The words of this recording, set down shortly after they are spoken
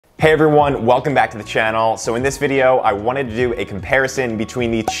Hey everyone, welcome back to the channel. So in this video, I wanted to do a comparison between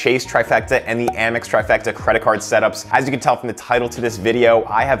the Chase Trifecta and the Amex Trifecta credit card setups. As you can tell from the title to this video,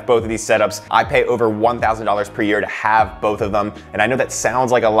 I have both of these setups. I pay over $1,000 per year to have both of them. And I know that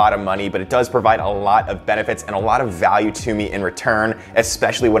sounds like a lot of money, but it does provide a lot of benefits and a lot of value to me in return,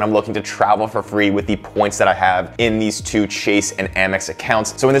 especially when I'm looking to travel for free with the points that I have in these two Chase and Amex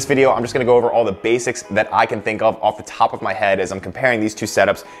accounts. So in this video, I'm just gonna go over all the basics that I can think of off the top of my head as I'm comparing these two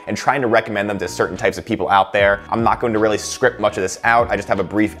setups and trying to recommend them to certain types of people out there. I'm not going to really script much of this out. I just have a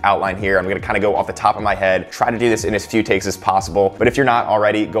brief outline here. I'm going to kind of go off the top of my head, try to do this in as few takes as possible. But if you're not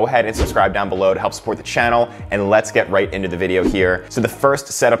already, go ahead and subscribe down below to help support the channel, and let's get right into the video here. So the first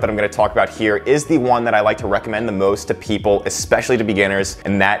setup that I'm going to talk about here is the one that I like to recommend the most to people, especially to beginners,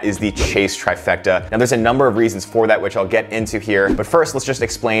 and that is the Chase Trifecta. Now there's a number of reasons for that, which I'll get into here. But first, let's just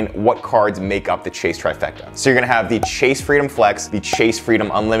explain what cards make up the Chase Trifecta. So you're going to have the Chase Freedom Flex, the Chase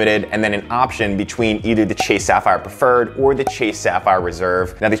Freedom Unlimited, and then an option between either the Chase Sapphire Preferred or the Chase Sapphire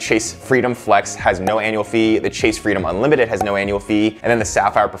Reserve. Now the Chase Freedom Flex has no annual fee, the Chase Freedom Unlimited has no annual fee, and then the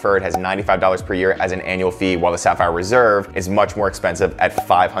Sapphire Preferred has $95 per year as an annual fee, while the Sapphire Reserve is much more expensive at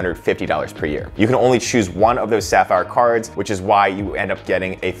 $550 per year. You can only choose one of those Sapphire cards, which is why you end up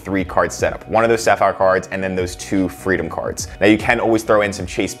getting a 3-card setup. One of those Sapphire cards and then those 2 Freedom cards. Now you can always throw in some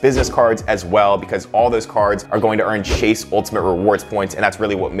Chase Business cards as well, because all those cards are going to earn Chase Ultimate Rewards points, and that's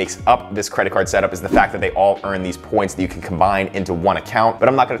really what makes up this credit card setup, is the fact that they all earn these points that you can combine into one account. But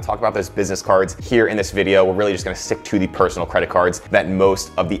I'm not going to talk about those business cards here in this video. We're really just going to stick to the personal credit cards that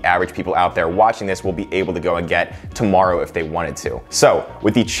most of the average people out there watching this will be able to go and get tomorrow if they wanted to. So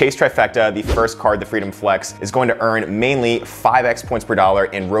with the Chase Trifecta, the first card, the Freedom Flex, is going to earn mainly 5x points per dollar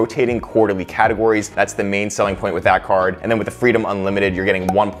in rotating quarterly categories. That's the main selling point with that card. And then with the Freedom Unlimited, you're getting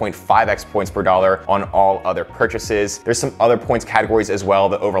 1.5x points per dollar on all other purchases. There's some other points categories as well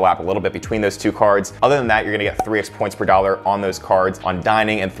that overlap a little bit between those two cards. Other than that, you're gonna get 3x points per dollar on those cards on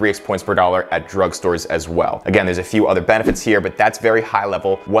dining and 3x points per dollar at drugstores as well. Again, there's a few other benefits here, but that's very high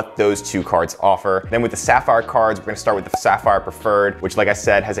level what those two cards offer. Then with the Sapphire cards, we're gonna start with the Sapphire Preferred, which like I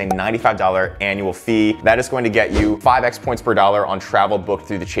said, has a $95 annual fee. That is going to get you 5x points per dollar on travel booked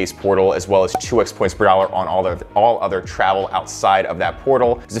through the Chase portal, as well as 2x points per dollar on all other travel outside of that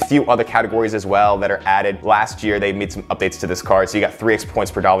portal. There's a few other categories as well that are added. Last year, they made some updates to this card. So you got 3x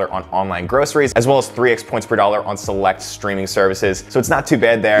points per dollar on online groceries, as well as 3x points per dollar on select streaming services. So it's not too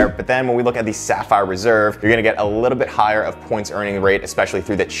bad there. But then when we look at the Sapphire Reserve, you're gonna get a little bit higher of points earning rate, especially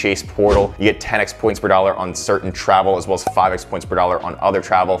through the Chase portal. You get 10x points per dollar on certain travel, as well as 5x points per dollar on other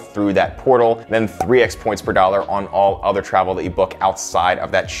travel through that portal. Then 3x points per dollar on all other travel that you book outside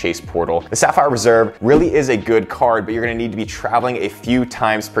of that Chase portal. The Sapphire Reserve really is a good card, but you're gonna need to be traveling a few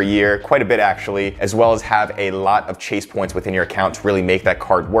times per year, quite a bit actually, as well as have a lot of Chase points within your account to really make that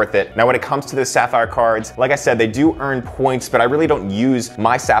card worth it. Now when it comes to the Sapphire cards, like I said, they do earn points, but I really don't use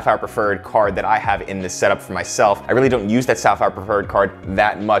my Sapphire Preferred card that I have in this setup for myself. I really don't use that Sapphire Preferred card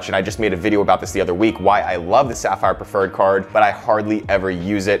that much, and I just made a video about this the other week, why I love the Sapphire Preferred card, but I hardly ever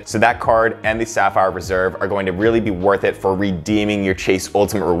use it. So that card and the Sapphire Reserve are going to really be worth it for redeeming your Chase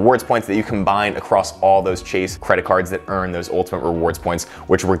Ultimate Rewards points that you combine across all those Chase credit cards that earn those Ultimate Rewards points,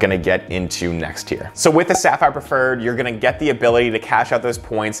 which we're gonna get into next here. So with the Sapphire Preferred, you're gonna get the ability to cash out those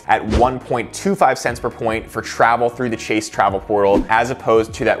points at 1.25 cents per point for travel through the Chase travel portal, as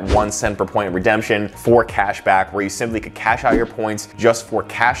opposed to that 1 cent per point redemption for cash back, where you simply could cash out your points just for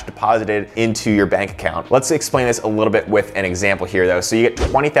cash deposited into your bank account. Let's explain this a little bit with an example here though. So you get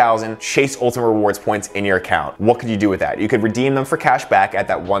 20,000 Chase Ultimate Rewards points in your account. What could you do with that? You could redeem them for cash back at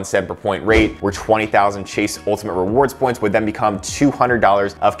that 1 cent per point rate, where 20,000 Chase Ultimate Rewards points would then become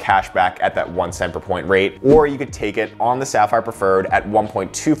 $200 of cash back at that 1 cent per point rate. Or you could take it on the Sapphire Preferred at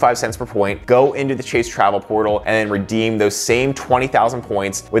 1.25 cents per point, go into the Chase travel portal, and then redeem those same 20,000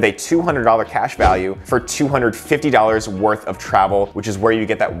 points with a $200 cash value for $250 worth of travel, which is where you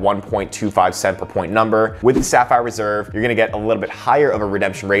get that 1.25 cent per point number. With the Sapphire Reserve, you're gonna get a little bit higher of a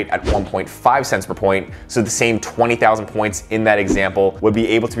redemption rate at 1.5 cents per point. So the same 20,000 points in that example would be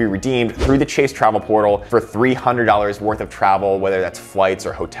able to be redeemed through the Chase travel portal for $300 worth of travel, whether that's flights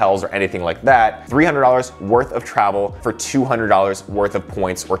or hotels or anything like that. $300 worth of travel for $200 worth of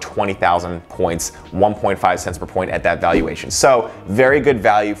points, or 20,000 points, 1.5 cents per point at that valuation. So very good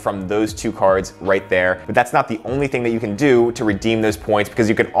value from those two cards right there. But that's not the only thing that you can do to redeem those points, because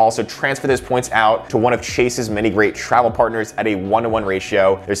you can also transfer those points out to one of Chase's many great travel partners at a 1-to-1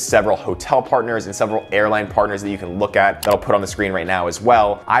 ratio. There's several hotel partners and several airline partners that you can look at that I'll put on the screen right now as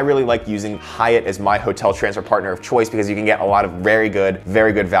well. I really like using Hyatt as my hotel transfer partner of choice, because you can get a lot of very good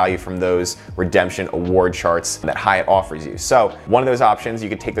value from those redemption award charts that Hyatt offers you. So one of those options, you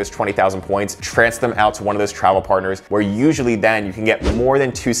could take those 20,000 points, transfer them out to one of those travel partners, where usually then you can get more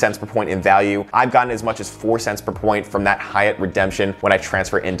than 2 cents per point in value. I've gotten as much as 4 cents per point from that Hyatt redemption when I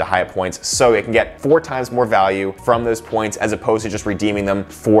transfer into Hyatt points. So it can get 4 times more value from those points as opposed to just redeeming them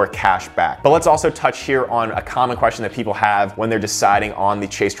for cash back. But let's also touch here on a common question that people have when they're deciding on the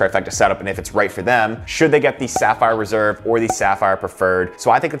Chase Trifecta setup and if it's right for them. Should they get the Sapphire Reserve or the Sapphire Preferred?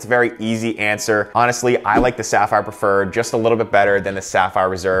 So I think it's a very easy answer. Honestly, I like the Sapphire Preferred just a little bit better than the Sapphire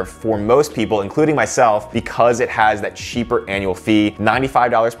Reserve for most people, including myself, because it has that cheaper annual fee,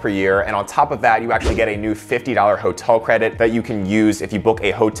 $95 per year. And on top of that, you actually get a new $50 hotel credit that you can use if you book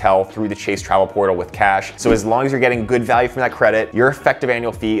a hotel through the Chase Travel Portal with cash. So as long as you're getting good value from that credit, your effective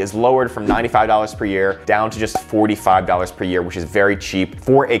annual fee is lowered from $95 per year down to just $45 per year, which is very cheap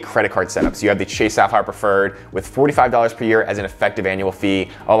for a credit card setup. So you have the Chase Sapphire Preferred with $45 per year as an effective annual fee,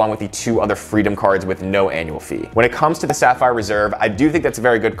 along with the 2 other Freedom cards with no annual fee. When it comes to the Sapphire Reserve, I do think that's a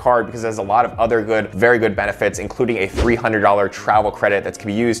very good card because it has a lot of other very good benefits, including a $300 travel credit that can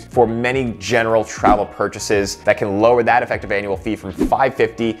be used for many general travel purchases that can lower that effective annual fee from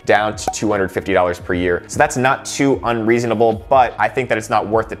 $550 down to $250 per year. So that's not too unreasonable, but I think that it's not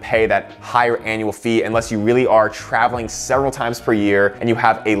worth to pay that higher annual fee unless you really are traveling several times per year and you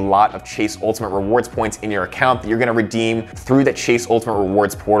have a lot of Chase Ultimate Rewards points in your account that you're gonna redeem through that Chase Ultimate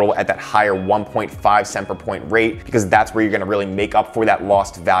Rewards portal at that higher 1.5 cent per point rate, because that's where you're gonna really make up for that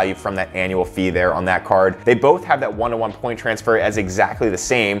lost value from that annual fee there on that card. They both have that 1-to-1 point transfer as exactly the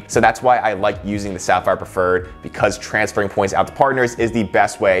same, so that's why I like using the Sapphire Preferred, because transferring points out to partners is the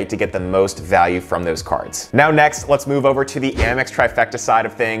best way to get the most value from those cards. Now next, let's move over to the Amex Trifecta side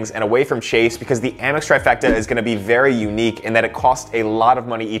of things and away from Chase, because the Amex Trifecta is gonna be very unique in that it costs a lot of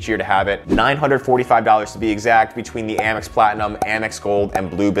money each year to have it, $945 to be exact, between the Amex Platinum, Amex Gold, and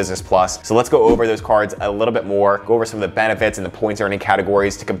Blue Business Plus. So let's go over those cards a little bit more, go over some of the benefits and the points earning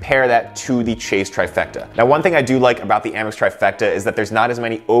categories to compare that to the Chase Trifecta. Now, one thing I do like about the Amex Trifecta is that there's not as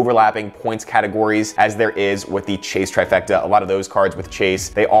many overlapping points categories as there is with the Chase Trifecta. A lot of those cards with Chase,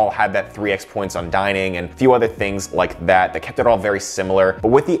 they all had that 3x points on dining and a few other things like that kept it all very similar. But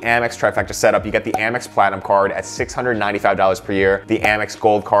with the Amex Trifecta setup, you get the Amex Platinum card at $695 per year, the Amex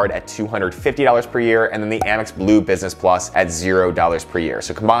Gold card at $250 per year, and then the Amex Blue Business Plus at $0 per year.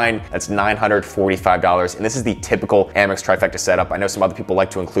 So combined, that's $945, and this is the typical Amex Trifecta setup. I know some other people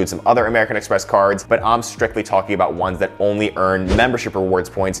like to include some other American Express cards, but I'm strictly talking about ones that only earn membership rewards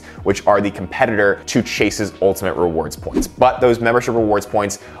points, which are the competitor to Chase's Ultimate Rewards points. But those membership rewards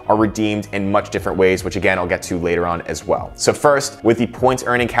points are redeemed in much different ways, which again, I'll get to later on as well. So first, with the points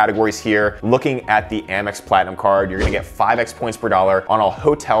earning categories here, looking at the Amex Platinum card, you're gonna get 5x points per dollar on all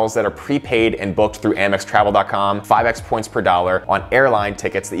hotels that are prepaid and booked through AmexTravel.com, 5x points per dollar on airline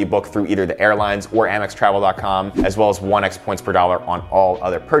tickets that you book through either the airlines or AmexTravel.com, as well as 1x points per dollar on all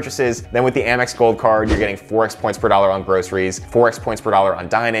other purchases. Then with the Amex Gold card, you're getting 4x points per dollar on groceries, 4x points per dollar on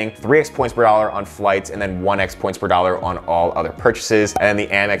dining, 3x points per dollar on flights, and then 1x points per dollar on all other purchases. And then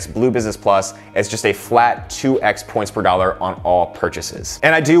the Amex Blue Business Plus is just a flat 2x points per dollar on all purchases.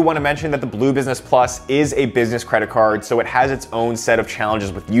 And I do want to mention that the Blue Business Plus is a business credit card, so it has its own set of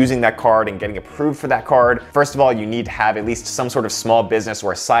challenges with using that card and getting approved for that card. First of all, you need to have at least some sort of small business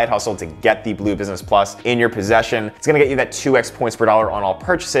or a side hustle to get the Blue Business Plus in your possession. It's gonna get you that 2x points per dollar on all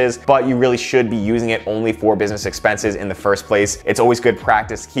purchases, but you really should be using it only for business expenses in the first place. It's always good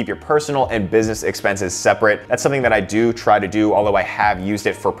practice to keep your personal and business expenses separate. That's something that I do try to do, although I have used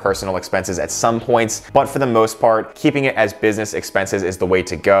it for personal expenses at some points. But for the most part, keeping it as business expenses is the way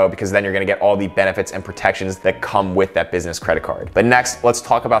to go, because then you're gonna get all the benefits and protections that come with that business credit card. But next, let's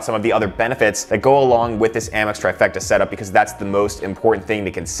talk about some of the other benefits that go along with this Amex Trifecta setup, because that's the most important thing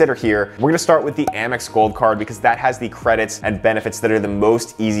to consider here. We're gonna start with the Amex Gold card because that has the credits and benefits that are the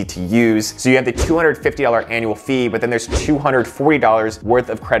most easy to use. So you have the $250 annual fee, but then there's $240 worth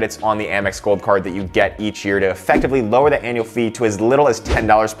of credits on the Amex Gold card that you get each year to effectively lower the annual fee to as little as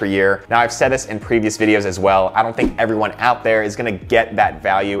 $10 per year. Now, I've said this in previous videos as well. I don't think everyone out there is gonna get that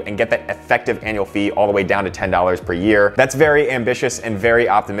value and get that effective annual fee all the way down to $10 per year. That's very ambitious and very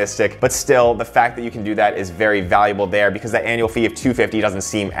optimistic, but still, the fact that you can do that is very valuable there, because that annual fee of $250 doesn't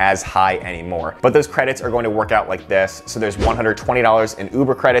seem as high anymore. But those credits are going to work out like this. So there's $120 in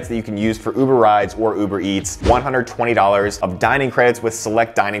Uber credits that you can use for Uber rides or Uber Eats, $120 of dining credits with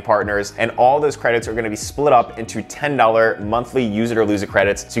select dining partners, and all those credits are gonna be split up into $10 monthly use it or lose it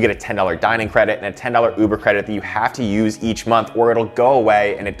credits. So you get a $10 dining credit and a $10 Uber credit that you have to use each month, or it'll go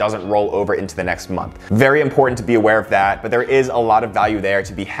away and it doesn't roll over into the next month. Very important to be aware of that, but there is a lot of value there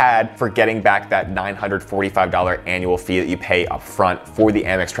to be had for getting back that $945 annual fee that you pay up front for the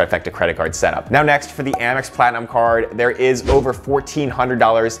Amex Trifecta credit card setup. Now next, for the Amex Platinum card, there is over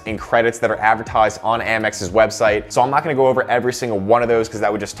 $1,400 in credits that are advertised on Amex's website. So I'm not gonna go over every single one of those because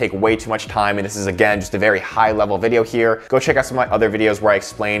that would just take way too much time. And this is, again, just a very high level video here. Go check out some of my other videos where I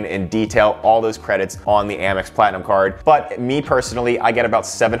explain in detail all those credits on the Amex Platinum card. But me personally, I get about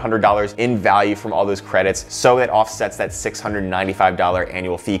 $700 in value from all those credits. So that offsets that $695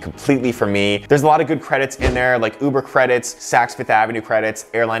 annual fee completely for me. There's a lot of good credits in there, like Uber credits, Saks Fifth Avenue credits,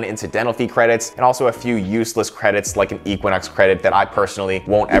 airline incidental fee credits, and also a few useless credits like an Equinox credit that I personally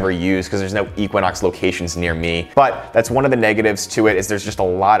won't ever use because there's no Equinox locations near me. But that's one of the negatives to it, is there's just a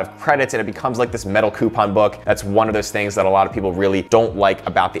lot of credits and it becomes like this metal coupon book. That's one of those things that a lot of people really don't like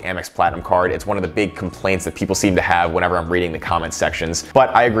about the Amex Platinum card. It's one of the big complaints that people seem to have whenever I'm reading the comment sections.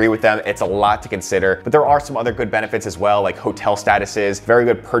 But I agree with them, it's a lot to consider. But there are some other good benefits as well, like hotel statuses, very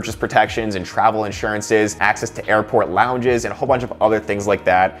good purchase protections and travel insurances, access to airport lounges, and a whole bunch of other things like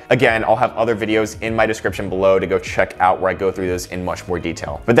that. Again, I'll have other videos in my description below to go check out where I go through those in much more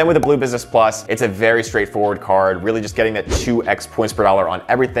detail. But then with the Blue Business Plus, it's a very straightforward card, really just getting that 2x points per dollar on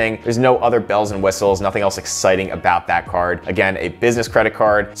everything. There's no other bells and whistles, nothing else exciting about that card. Again, a business credit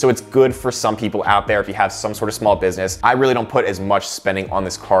card, so it's good for some people out there if you have some sort of small business. I really don't put as much spending on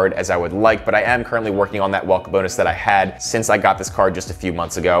this card as I would like, but I am currently working on that welcome bonus that I had since I got this card just a few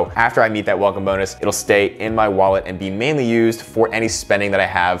months ago. After I meet that welcome bonus, it'll stay in my wallet and be mainly used for any spending that I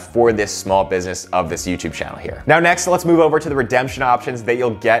have for this small business of this YouTube channel here. Now next, let's move over to the redemption options that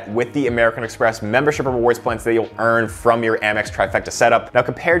you'll get with the American Express membership rewards points that you'll earn from your Amex Trifecta setup. Now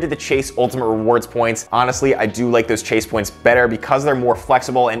compared to the Chase Ultimate Rewards points, honestly, I do like those Chase points better because they're more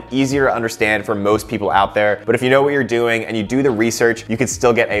flexible and easier to understand for most people out there. But if you know what you're doing and you do the research, you can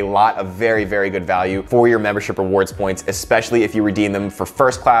still get a lot of very, very good value for your membership rewards points, especially if you redeem them for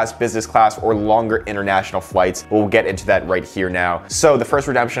first class, business class, or longer international flights. We'll get into that right here now. So the first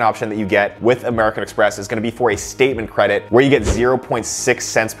redemption option that you get with American Express is gonna be for a statement credit where you get 0.6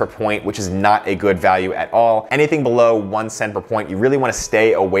 cents per point, which is not a good value at all. Anything below 1 cent per point, you really wanna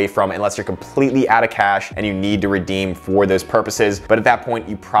stay away from unless you're completely out of cash and you need to redeem for those purposes. But at that point,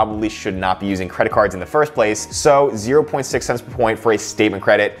 you probably should not be using credit cards in the first place. So 0.6 cents per point for a statement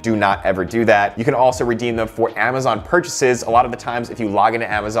credit, do not ever do that. You can also redeem them for Amazon purchases. A lot of the times, if you log into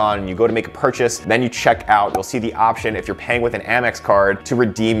Amazon and you go to make a purchase, then you check out, you'll see the option if you're paying with an Amex card to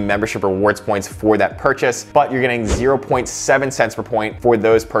redeem membership rewards points for that purchase, but you're getting 0.7 cents per point for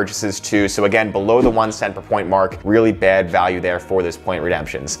those purchases too. So again, below the 1 cent per point mark, really bad value there for those point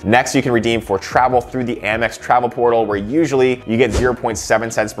redemptions. Next, you can redeem for travel through the Amex travel portal, where usually you get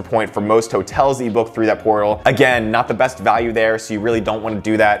 0.7 cents per point for most hotels that you book through that portal. Again, not the best value there, so you really don't want to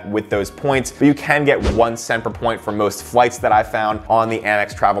do that with those points, but you can get 1 cent per point for most flights that I found on the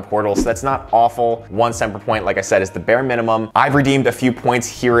Amex travel portal. So that's not awful. 1 cent per point, like I said, is the bare minimum. I've redeemed a few points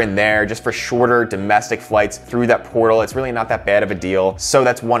here and there just for shorter domestic flights through that portal. It's really not that bad of a deal. So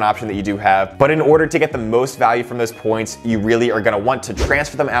that's one option that you do have. But in order to get the most value from those points, you really are going to want to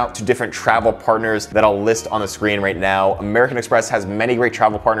transfer them out to different travel partners that I'll list on the screen right now. American Express has many great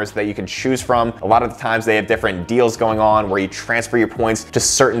travel partners that you can choose from. A lot of the times they have different deals going on where you transfer your points to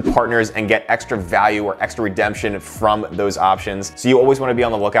certain partners and get extra value or extra redemption from those options. So you always want to be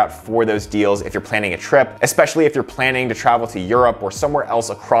on the lookout for those deals if you're planning a trip, especially if you're planning to travel to Europe or somewhere else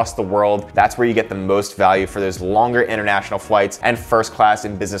across the world. That's where you get the most value for those longer international flights and first class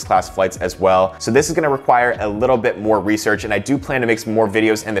and business class flights as well. So this is going to require a little bit more research, and I do plan to make some more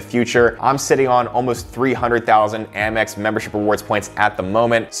videos in the future. I'm sitting on almost 300,000 Amex membership rewards points at the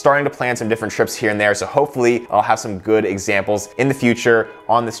moment, starting to plan some different trips here and there. So hopefully I'll have some good examples in the future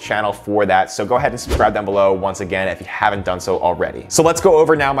on this channel for that. So go ahead and subscribe down below once again if you haven't done so already. So let's go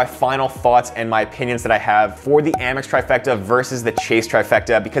over now my final thoughts and my opinions that I have for the Amex Trifecta versus the Chase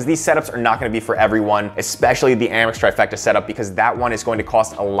Trifecta, because these setups are not going to be for everyone, especially the Amex Trifecta setup, because that one is going to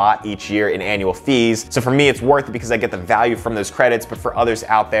cost a lot each year in annual fees. So for me, it's worth it because I get the value from those credits, but for others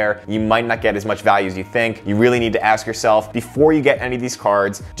out there, you might not get as much value as you think. You really need to ask yourself before you get any of these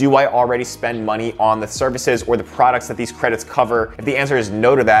cards, do I already spend money on the services or the products that these credits cover? If the answer is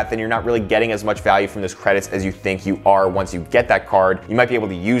no to that, then you're not really getting as much value from those credits as you think you are once you get that card. You might be able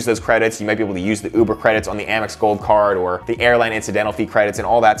to use those credits. You might be able to use the Uber credits on the Amex Gold card or the airline incidental fee credits and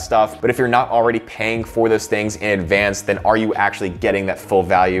all that stuff. But if you're not already paying for those things in advance, then are you actually getting that full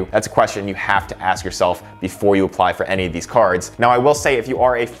value? That's a question you have to ask yourself before you apply for any of these cards. Now, I will say if you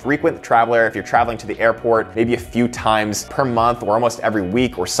are a frequent traveler, if you're traveling to the airport maybe a few times per month or almost every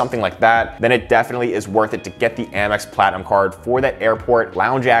week or something like that, then it definitely is worth it to get the Amex Platinum card for that airport for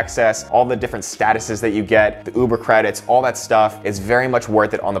lounge access, all the different statuses that you get, the Uber credits, all that stuff is very much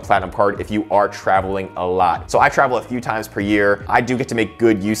worth it on the Platinum card if you are traveling a lot. So I travel a few times per year. I do get to make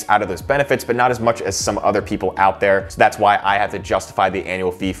good use out of those benefits, but not as much as some other people out there. So that's why I have to justify the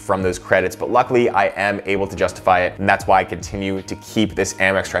annual fee from those credits. But luckily I am able to justify it, and that's why I continue to keep this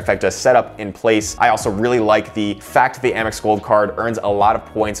Amex Trifecta setup in place. I also really like the fact that the Amex Gold card earns a lot of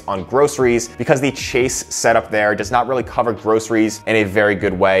points on groceries because the Chase setup there does not really cover groceries in a very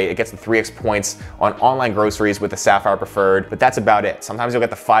good way. It gets the 3x points on online groceries with the Sapphire Preferred, but that's about it. Sometimes you'll get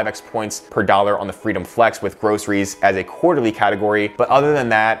the 5x points per dollar on the Freedom Flex with groceries as a quarterly category, but other than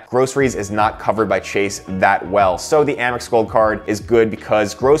that, groceries is not covered by Chase that well. So the Amex Gold card is good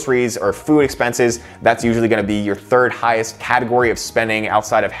because groceries or food expenses, that's usually gonna be your third highest category of spending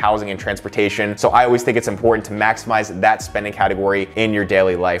outside of housing and transportation. So I always think it's important to maximize that spending category in your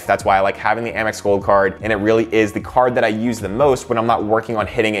daily life. That's why I like having the Amex Gold card, and it really is the card that I use the most when I'm not working on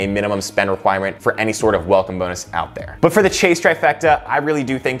hitting a minimum spend requirement for any sort of welcome bonus out there. But for the Chase Trifecta, I really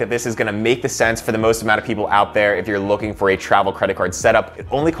do think that this is gonna make the sense for the most amount of people out there if you're looking for a travel credit card setup. It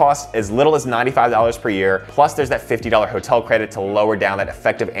only costs as little as $95 per year, plus there's that $50 hotel credit to lower down that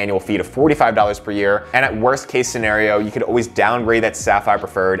effective annual fee to $45 per year. And at worst case scenario, you could always downgrade that Sapphire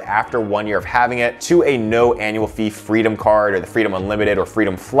Preferred after 1 year of having it to a no annual fee Freedom card or the Freedom Unlimited or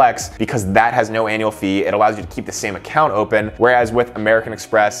Freedom Flex, because that has no annual fee. It allows you to keep the same account open, whereas with American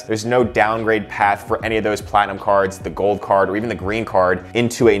Express, there's no downgrade path for any of those Platinum cards, the Gold card, or even the Green card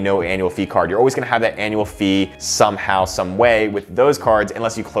into a no annual fee card. You're always gonna have that annual fee somehow, some way with those cards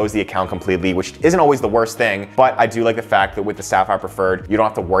unless you close the account completely, which isn't always the worst thing, but I do like the fact that with the Sapphire Preferred, you don't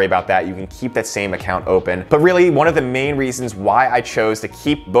have to worry about that. You can keep that same account open. But really, one of the main reasons why I chose to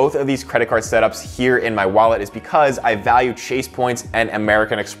keep both of these credit card setups here in my wallet is because I value Chase points and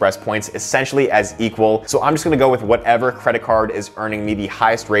American Express points essentially as equal. So I'm just gonna go with whatever credit card is earning me the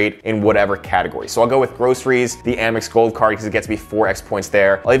highest rate in whatever category. So I'll go with groceries, the Amex Gold card, because it gets me 4x points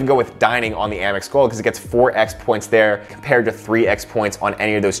there. I'll even go with dining on the Amex Gold because it gets 4x points there compared to 3x points on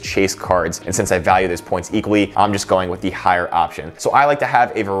any of those Chase cards. And since I value those points equally, I'm just going with the higher option. So I like to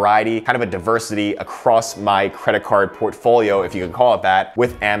have a variety, kind of a diversity across my credit card portfolio, if you can call it that,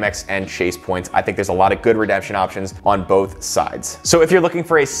 with Amex and Chase points. I think there's a lot of good redemption options on both sides. So if you're looking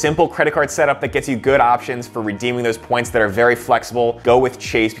for a simple credit card setup that gets you good options for redeeming those points that are very flexible, go with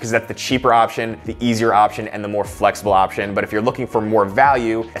Chase because that's the cheaper option, the easier option, and the more flexible option. But if you're looking for more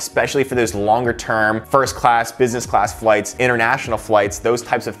value, especially for those longer term first class, business class flights, international flights, those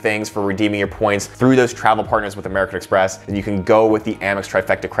types of things for redeeming your points through those travel partners with American Express, then you can go with the Amex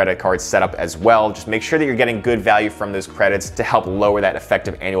Trifecta credit card setup as well. Just make sure that you're getting good value from those credits to help lower that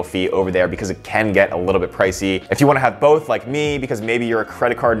effective annual fee over there because it can get a little bit pricey. If you want to have both like me, because maybe you're a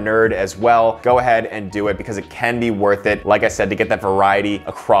credit card nerd as well, go ahead and do it because it can be worth it, like I said, to get that variety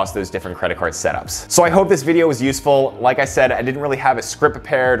across those different credit card setups. So I hope this video was useful. Like I said, I didn't really have a script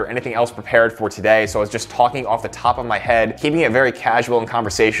prepared or anything else prepared for today, so I was just talking off the top of my head, keeping it very casual and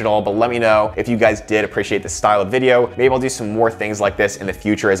conversational, but let me know if you guys did appreciate this style of video. Maybe I'll do some more things like this in the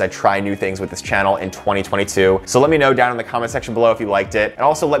future as I try new things with this channel in 2022. So let me know down in the comment section below if you liked it, and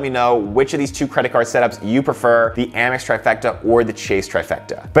also let me know which of these two credit card setups you prefer, the Amex Trifecta or the Chase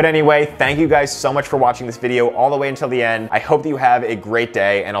Trifecta. But anyway, thank you guys so much for watching this video all the way until the end. I hope that you have a great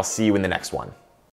day, and I'll see you in the next one.